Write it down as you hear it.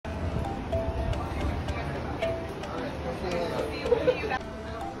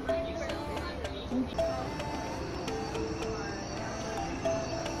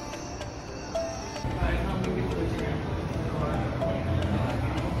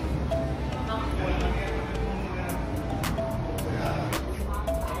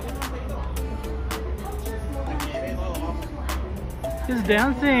He's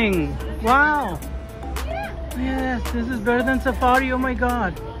dancing. Wow. Yes, this is better than safari. Oh my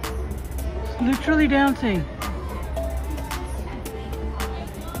god. He's literally dancing.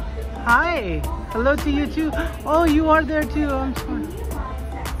 Hi. Hello to you too. Oh, you are there too. I'm sorry.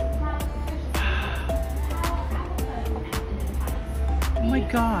 Oh my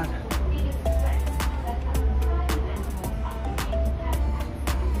god.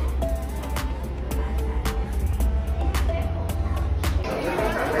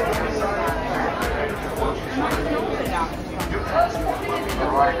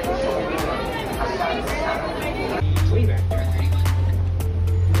 It's way back there.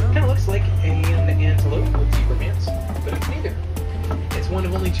 Kind of looks like an antelope with zebra pants, but it's neither. It's one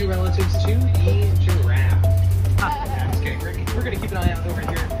of only two relatives to the giraffe. I'm just kidding. We're going to keep an eye out over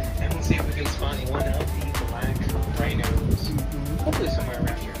here, and we'll see if we can spot one of the black rhinos. Hopefully somewhere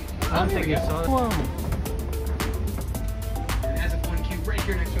around here. I don't think you saw it. Whoa. And as a one cube right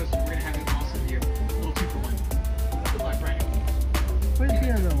here next to us, we're going to have an awesome view. A little 2-for-1. That's the black rhino. Where's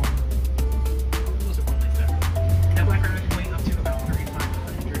the other one? Those are one like that. That black rhino can weigh up to about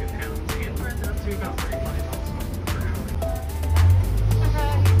 3,500 pounds and runs up to about 35 miles per hour.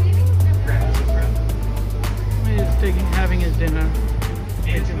 He's having his dinner.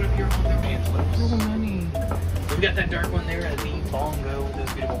 And two of your older antelopes. So many. We've got that dark one there, the bongo with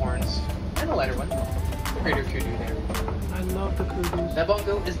those beautiful horns, and the lighter one, the greater kudu there. I love the kudus. That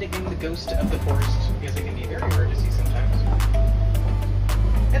bongo is nicknamed the ghost of the forest because it can be very hard to see sometimes.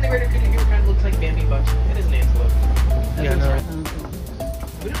 And the greater kudu here kind of looks like Bambi, but it is an antelope. Yeah, no.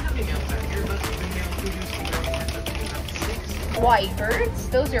 We don't have any males out here, but the male kudus can grow up to about 6. White birds,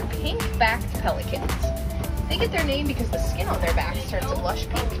 those are pink-backed pelicans. They get their name because the skin on their backs turns a lush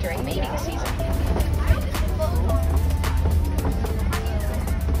pink during mating season.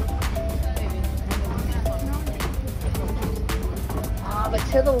 But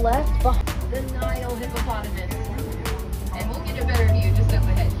to the left, the Nile hippopotamus. And we'll get a better view just up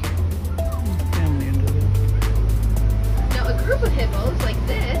ahead here. Family into this. Now, a group of hippos like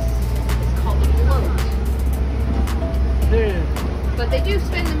this is called a float. There. But they do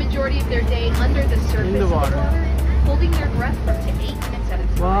spend the majority of their day under the surface In the of the water. water, holding their breath for up to 8 minutes at a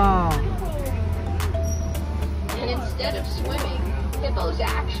time. Wow. And instead of swimming, hippos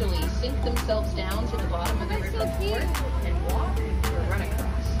actually sink themselves down to the bottom of the river floor and walk or run across.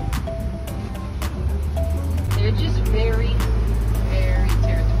 They're just very, very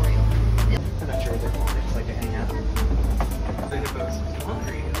territorial. I'm not sure what they're called, they just like to hang out. The hippos.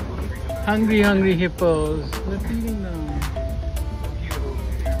 Hungry, hungry hippos. We're feeding them.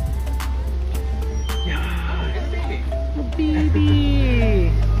 Yeah. A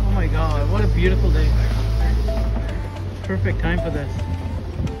baby. Oh my god, what a beautiful day. Perfect time for this.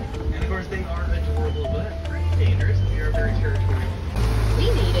 And of course they are adorable, but pretty dangerous. They are very territorial. We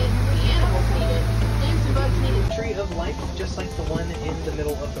need it. The animals need it. Plants and bugs need it. Tree of life, just like the one in the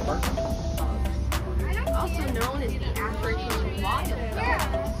middle of the park. Also known as the African wild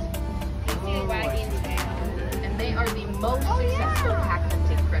dogs. And they are the most successful pack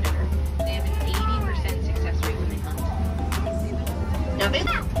hunting predator. They have an 80% success rate when they hunt. Now they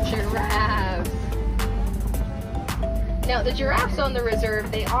giraffes. Now the giraffes on the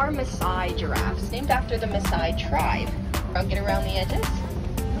reserve, they are Maasai giraffes, named after the Maasai tribe. Rugged around the edges.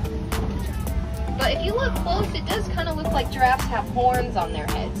 But if you look close, it does kind of look like giraffes have horns on their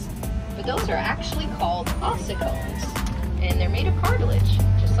heads. But those are actually called ossicones. And they're made of cartilage,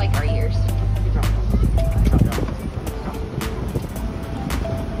 just like our ears.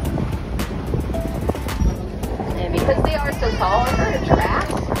 And because they are so tall, a herd of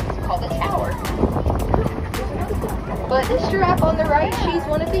giraffes is called a tower. But this giraffe on the right, she's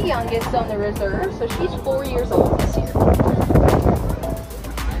one of the youngest on the reserve, so she's 4 years old this year.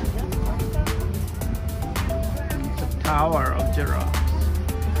 It's a tower of giraffes.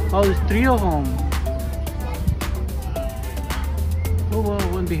 Oh, there's 3 of them. Oh, whoa,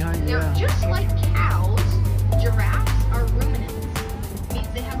 one behind you. Now, just like cows, giraffes are ruminants. It means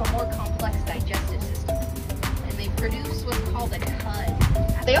they have a more complex digestive system. And they produce what's called a cud.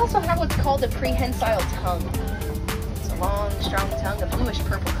 They also have what's called a prehensile tongue. It's a long, strong tongue, a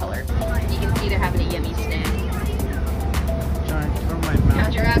bluish-purple color. You can see they're having a yummy snack. Trying to throw my mouth. Now,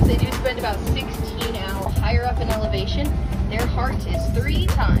 giraffes, they do spend about 16 hours higher up in elevation. Their heart is 3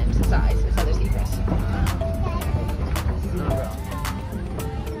 times the size as other zebras.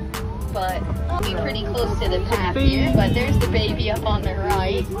 But I'll be pretty close to the path here. But there's the baby up on the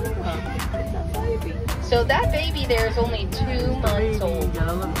right. So that baby there is only 2 months old.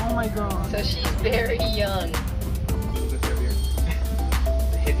 Oh my god. So she's very young.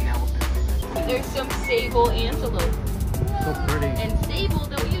 The hidden elephant. There's some sable antelope. So pretty. And stable,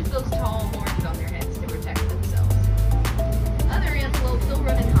 they'll use those tall horns on their heads to protect themselves. Other antelopes, they'll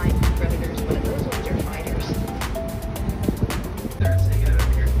run and hide from predators, but those ones are fighters. They're taking it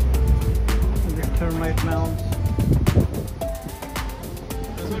over here. And the termite mounds.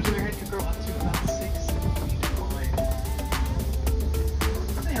 Those ones in their head can grow up to about 6 feet wide.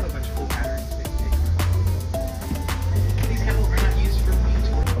 They have a bunch of cool patterns. These cattle are not used for meat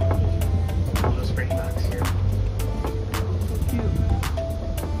or those pretty bugs here. So cute.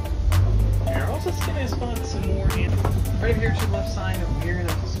 We're also going to spot some more animals. Right here to the left side, we're going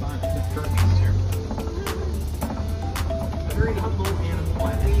to spot the furbies here. A very humble animal,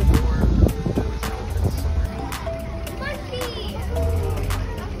 but any more of those elephants.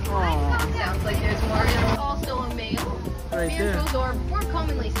 Sounds like there's more animals. Also a male. Right there. Males are more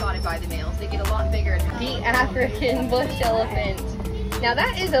commonly spotted by the males. They get a lot bigger. The African bush elephant. Now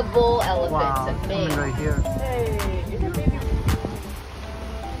that is a bull elephant. Wow, It's a coming male. right here.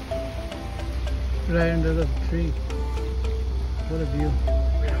 Right under the tree. What a view.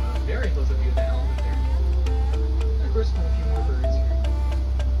 We have a very close view of the elephant there. And of course, a few more birds here.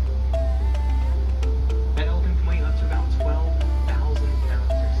 That elephant can weigh up to about 12,000 pounds or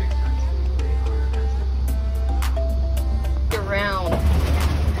 6 tons. They are massive. Around.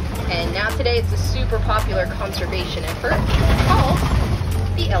 And now today it's a super popular conservation effort called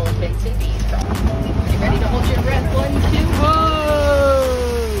the Elephants and Bees Talk. You ready to hold your breath? 1, 2. Whoa!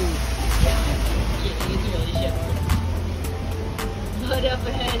 Put up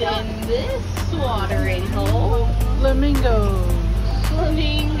ahead in this watering hole. Flamingos.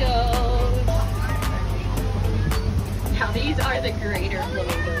 Flamingos. Now these are the greater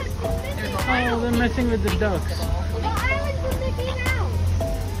flamingos. There's a lot Oh, they're messing with the ducks.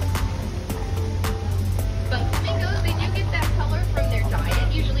 But flamingos, they do get that color from their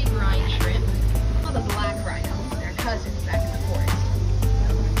diet, usually brine shrimp. Well, the black rhinos, their cousins back in the forest.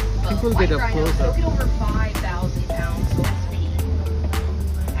 But People white get up rhinos, close they'll up. get over 5,000 pounds SP.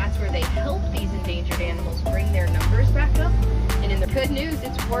 That's where they help these endangered animals bring their numbers back up. And in the good news,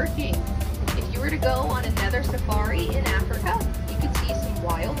 it's working. If you were to go on another safari in Africa, you could see some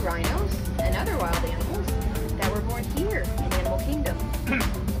wild rhinos and other wild animals that were born here in Animal Kingdom.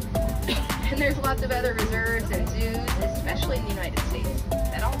 And there's lots of other reserves and zoos, especially in the United States,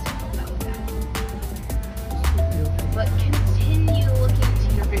 that also help out with that. But continue looking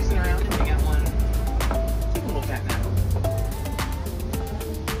to They're facing around and we got one. Take a little cat nap.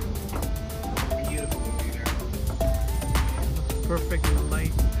 Beautiful view there. Perfect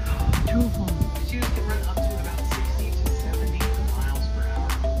light. Two of them. The shoes can run up to about 60 to 70 miles per hour.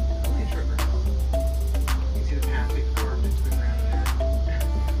 Look at Trevor. You can see the path they've carved into the ground there.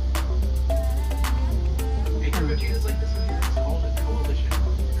 A group of cheetahs like this one here is called a coalition.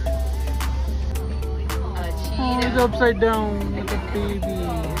 a Oh, cheetah. it's upside down like a baby.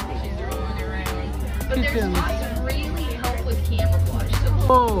 She's rolling around. But there's Chickens. lots of really help with camouflage. So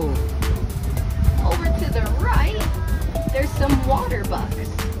Oh, over to the right, there's some water bugs.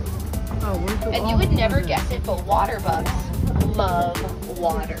 oh, where's the And you would never guess it, but water bugs love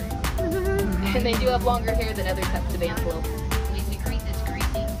water. And they do have longer hair than other types of antelope. They secrete this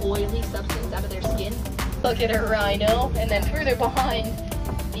greasy, oily substance out of their skin. Look at a rhino, and then further behind,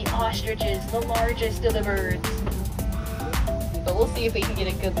 the ostriches, the largest of the birds. But we'll see if we can get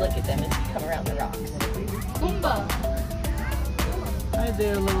a good look at them as we come around the rocks. Pumbaa. Hi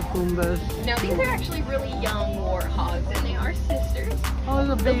there, little Pumbas. Now these are actually really young warthogs, and they are sisters. Oh,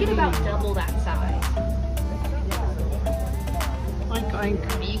 the They'll baby. get about double that size. Oink,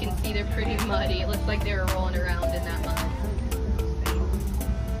 oink. You can see they're pretty muddy. It looks like they were rolling around in that mud.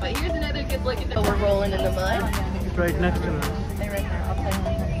 But here's another good look at them. Oh, we're rolling in the mud. It's right next to us. They're right there. I'll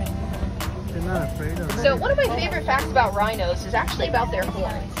tell you. They're not afraid of So one of my favorite facts about rhinos is actually about their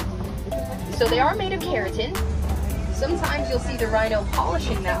horns. So they are made of keratin. Sometimes you'll see the rhino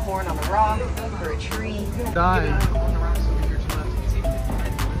polishing that horn on a rock or a tree. Die. On the rocks over here to the left, you can see we can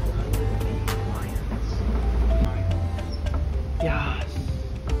find one of the lions. Yes.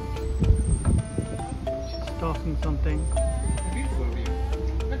 She's stalking something. A beautiful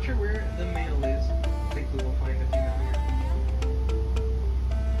view. Not sure where the male is. I think we will find the female here.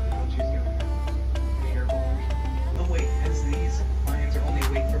 What she's doing now. Any hair followers. The wait, as these lions are only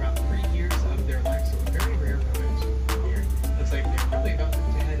awake for about 3 years of their life, so a very rare moment here. Looks like they're probably about to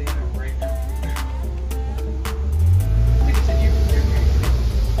head in right now. To continue,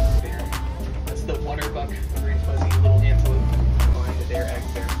 there. That's the water buck, a very fuzzy little antelope going to their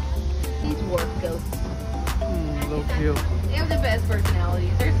eggs there. These dwarf goats. So cute. They have the best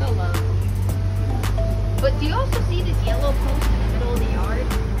personalities. They're so lovely. But do you also see this yellow post in the middle of the yard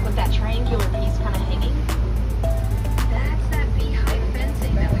with that triangular piece kind of hanging? That's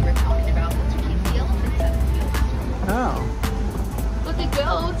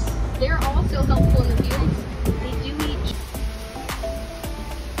so helpful in the fields.